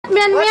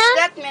Mian What's Mian?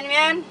 that, Mian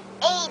Mian?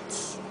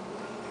 8.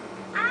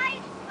 I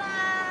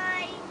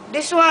find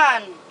This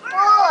one.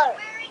 4.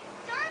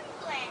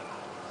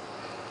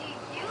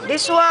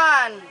 This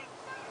one.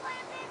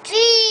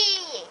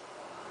 3.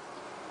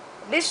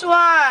 This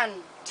one.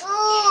 2.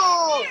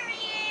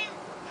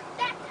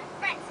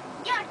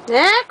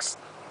 Next.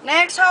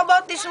 Next, how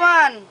about this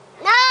one?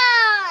 9.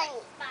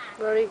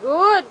 Very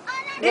good.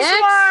 This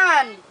Next.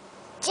 one.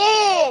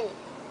 10.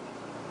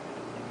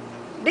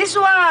 This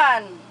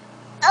one.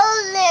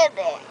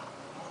 11.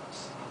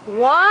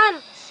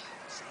 1.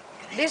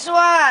 This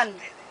one.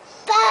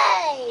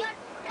 5.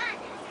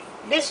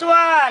 This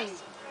one.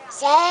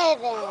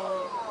 7.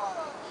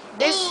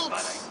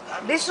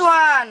 This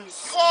one.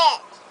 6.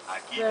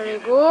 Very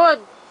good.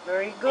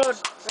 Very good.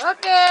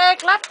 Okay,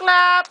 clap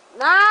clap.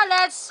 Now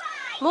let's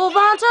move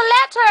on to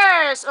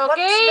letters. Okay?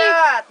 What's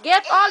that?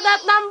 Get all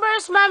that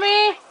numbers,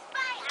 mommy.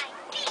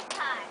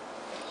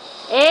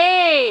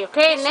 A.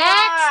 Okay, This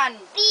next. one.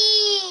 B.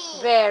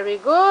 Very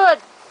good.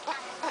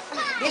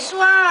 This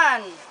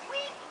one.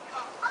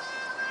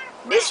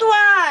 This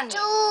one. 2.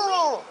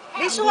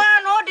 This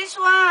one. Oh, this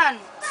one.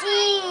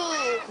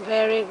 3.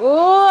 Very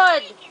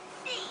good.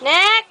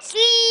 Next. 3.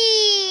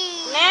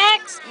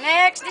 Next.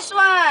 Next, this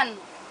one.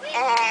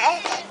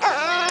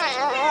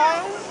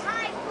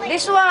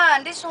 This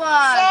one. This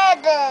one.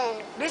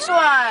 7. This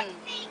one.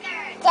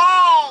 10.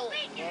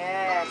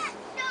 Yes.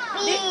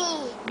 B.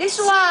 This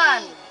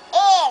one.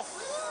 S.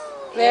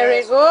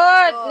 Very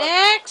good.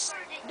 Next.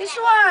 This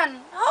one.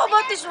 How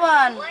about this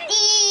one?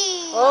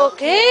 D.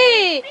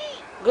 Okay.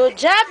 Good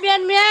job,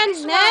 Mian Mian.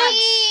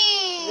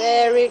 Next.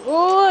 Very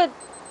good.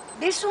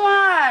 This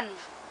one.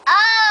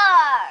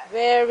 R.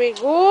 Very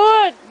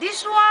good.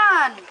 This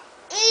one.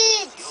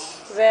 H.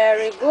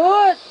 Very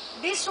good.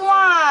 This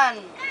one.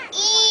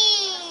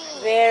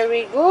 E.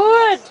 Very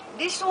good.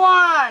 This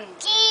one.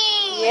 T.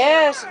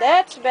 Yes,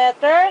 that's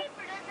better.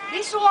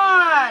 This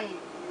one.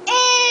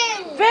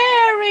 N.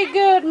 Very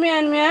good,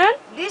 Mian Mian.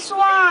 This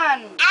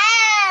one.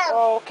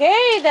 L.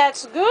 Okay,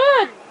 that's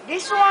good.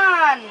 This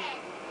one.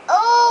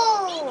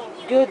 O.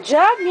 Good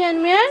job,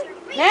 Mian Mian.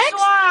 This Next.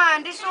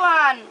 one. This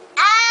one.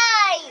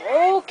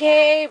 I.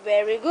 Okay,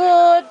 very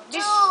good.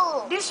 This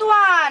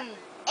one.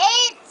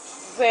 H.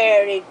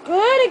 Very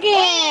good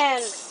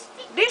again.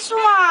 This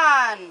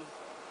one.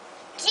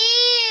 Q.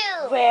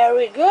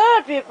 Very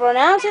good. We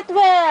pronounce it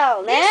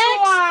well. This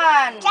Next.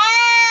 one.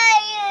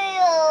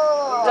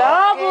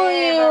 W.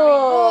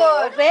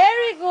 Okay,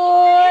 Very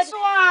good. This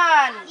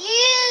one. U.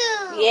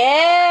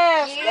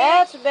 Yes,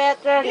 that's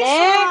better. This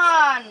Next.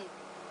 one.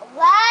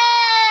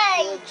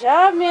 Y. Good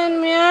job,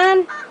 Mian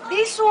Mian.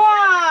 This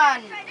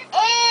one.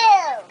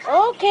 L.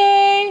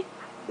 Okay.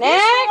 This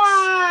Next.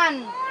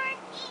 one.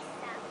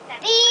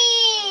 B.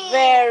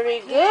 Very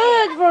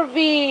good for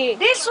B.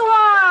 This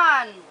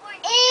one.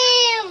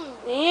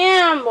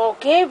 M.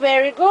 Okay,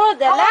 very good.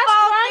 The How last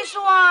about one. this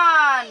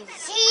one?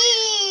 C.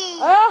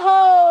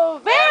 Oh,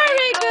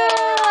 very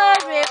good.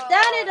 We've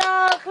done it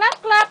all.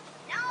 Clap, clap.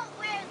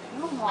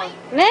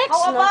 Next.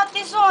 How about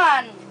this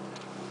one?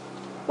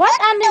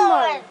 What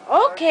animal?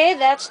 Okay,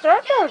 that's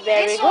turtle.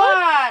 Very This good.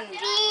 one.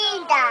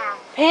 Panda.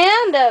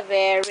 Panda.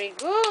 Very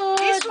good.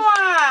 This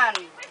one.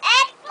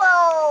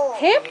 Apple.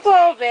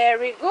 Hippo.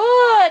 Very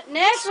good.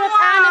 Next, This what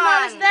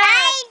animal is one. that?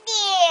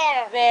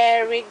 Reindeer.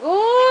 Very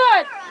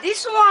good.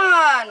 This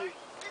one.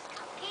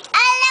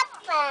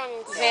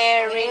 Elephant.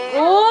 Very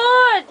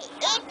good.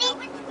 Epic.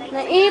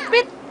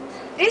 Naipit.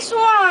 This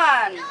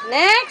one.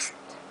 Next.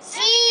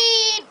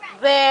 Sheep.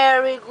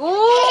 Very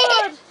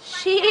good.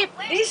 Sheep.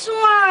 This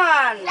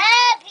one.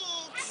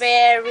 Rabbit.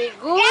 Very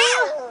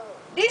good.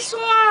 This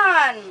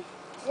one.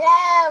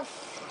 Giraffe.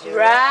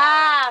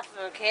 Giraffe.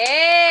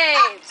 Okay.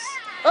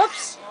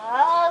 Oops.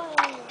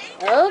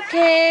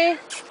 Okay.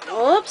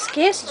 Oops.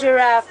 Kiss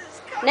giraffe.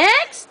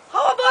 Next.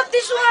 How about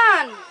this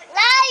one?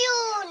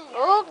 Lion.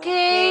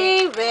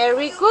 Okay.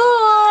 Very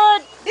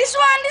good. This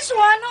one. This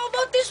one. How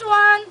about this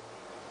one?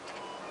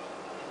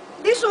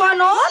 This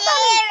one. Oh.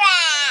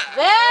 Giraffe.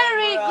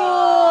 Very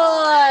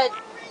good.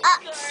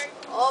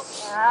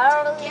 Oops.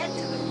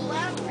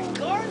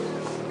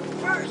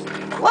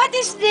 What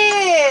is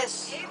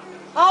this?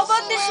 How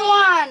about this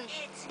one?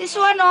 This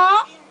one,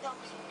 oh?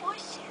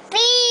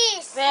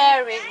 Peace.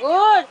 Very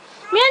good.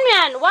 Mian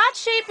Mian, what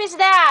shape is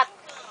that?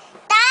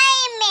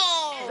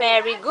 Diamond.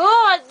 Very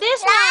good.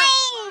 This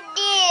one.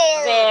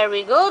 Reindeer.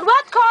 Very good.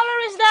 What color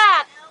is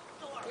that?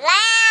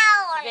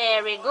 Round.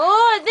 Very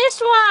good. This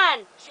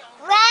one.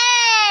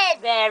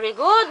 Red. Very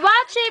good.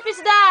 What shape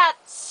is that?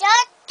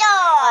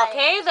 Shuttle.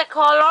 Okay, the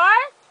color.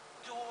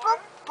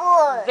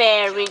 Purple.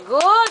 Very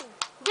good.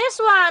 This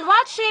one.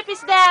 What shape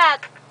is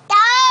that?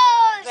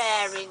 Stars.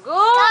 Very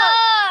good.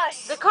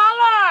 Stars. The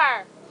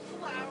color.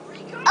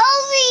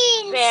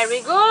 Orange.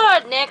 Very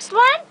good. Next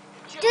one.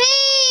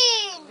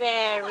 Green.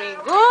 Very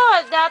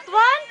good. That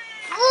one.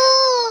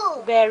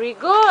 Blue. Very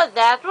good.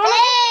 That one.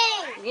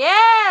 Black.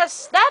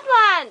 Yes, that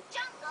one.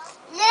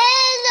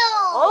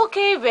 Yellow.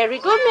 Okay, very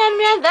good, Mian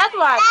Mian. That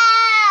one.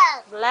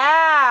 Black.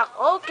 Black.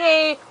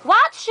 Okay.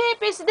 What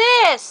shape is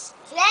this?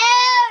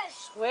 Square.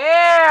 Square.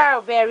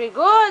 Very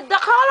good.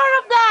 The color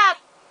of that?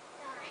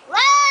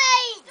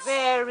 White.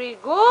 Very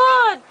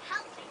good.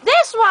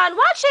 This one,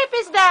 what shape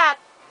is that?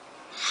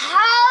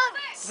 Heart.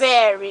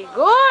 Very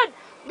good.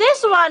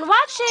 This one,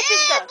 what shape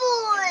is that?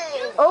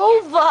 Apple.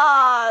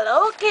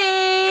 Oval.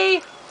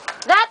 Okay.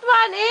 That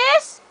one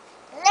is?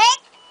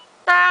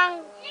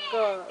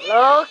 Rectangle.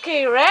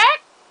 Okay,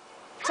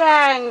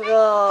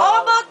 rectangle.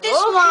 How about this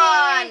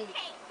one?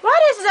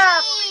 What is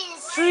that?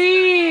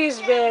 Trees.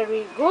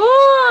 Very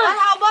good. And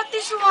how about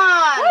this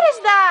one? What is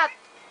that?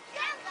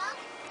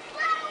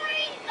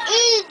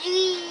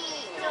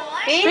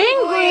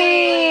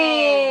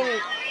 Penguin.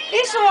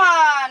 This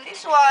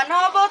one.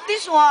 How about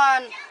this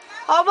one?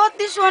 How about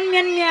this one,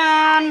 Mian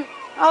Mian?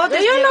 How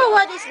Do you know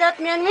what is that,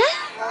 Mian Mian?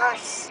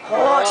 Horse.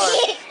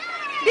 Horse.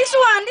 This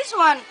one.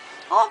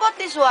 How about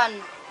this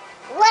one?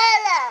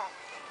 Willow.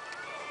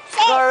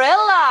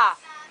 Gorilla.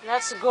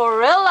 That's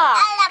gorilla.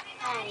 Elephant.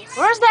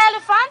 Where's the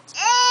elephant?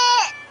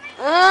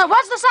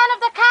 What's the sound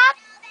of the cat?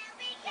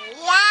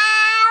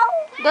 Meow.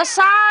 The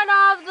sound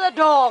of the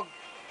dog.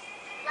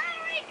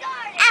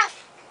 F.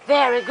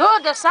 Very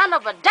good. The sound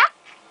of a duck.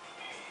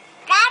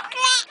 Quack.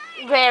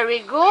 Very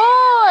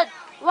good.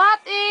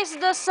 What is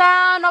the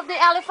sound of the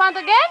elephant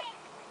again?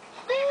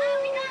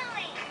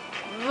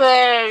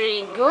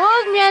 Very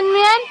good, Mian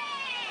Mian.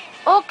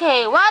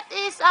 Okay, what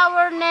is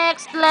our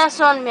next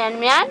lesson, Mian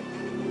Mian?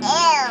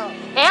 L.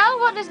 L?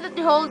 What is that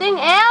holding?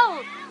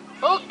 L.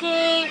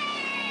 Okay.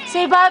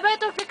 Say bye-bye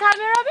to the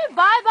camera.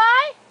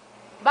 Bye-bye.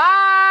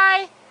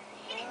 Bye.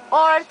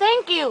 Or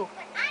thank you.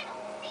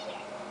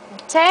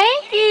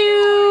 Thank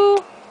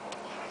you.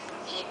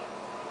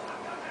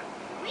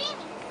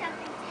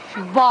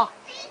 Ba.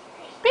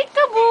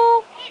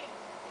 Peekaboo.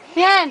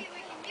 Yan.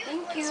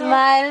 Thank you.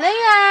 Smile na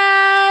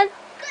yan.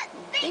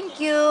 Thank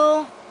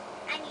you.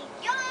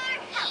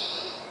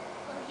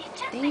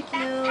 Thank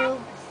you.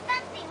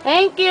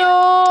 Thank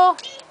you.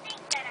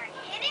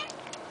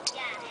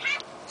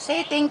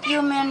 Say thank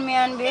you, Mian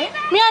Mian, babe.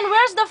 Mian,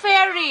 where's the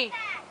fairy?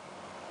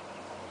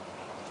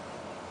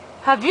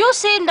 Have you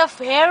seen the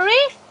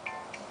fairy?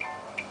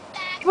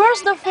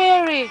 Where's the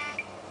fairy?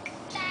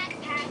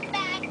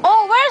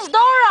 Oh, where's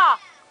Dora?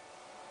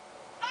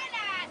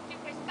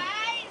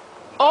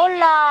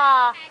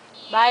 Hola.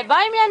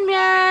 Bye-bye, Mian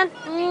Mian.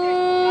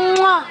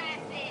 Mwah.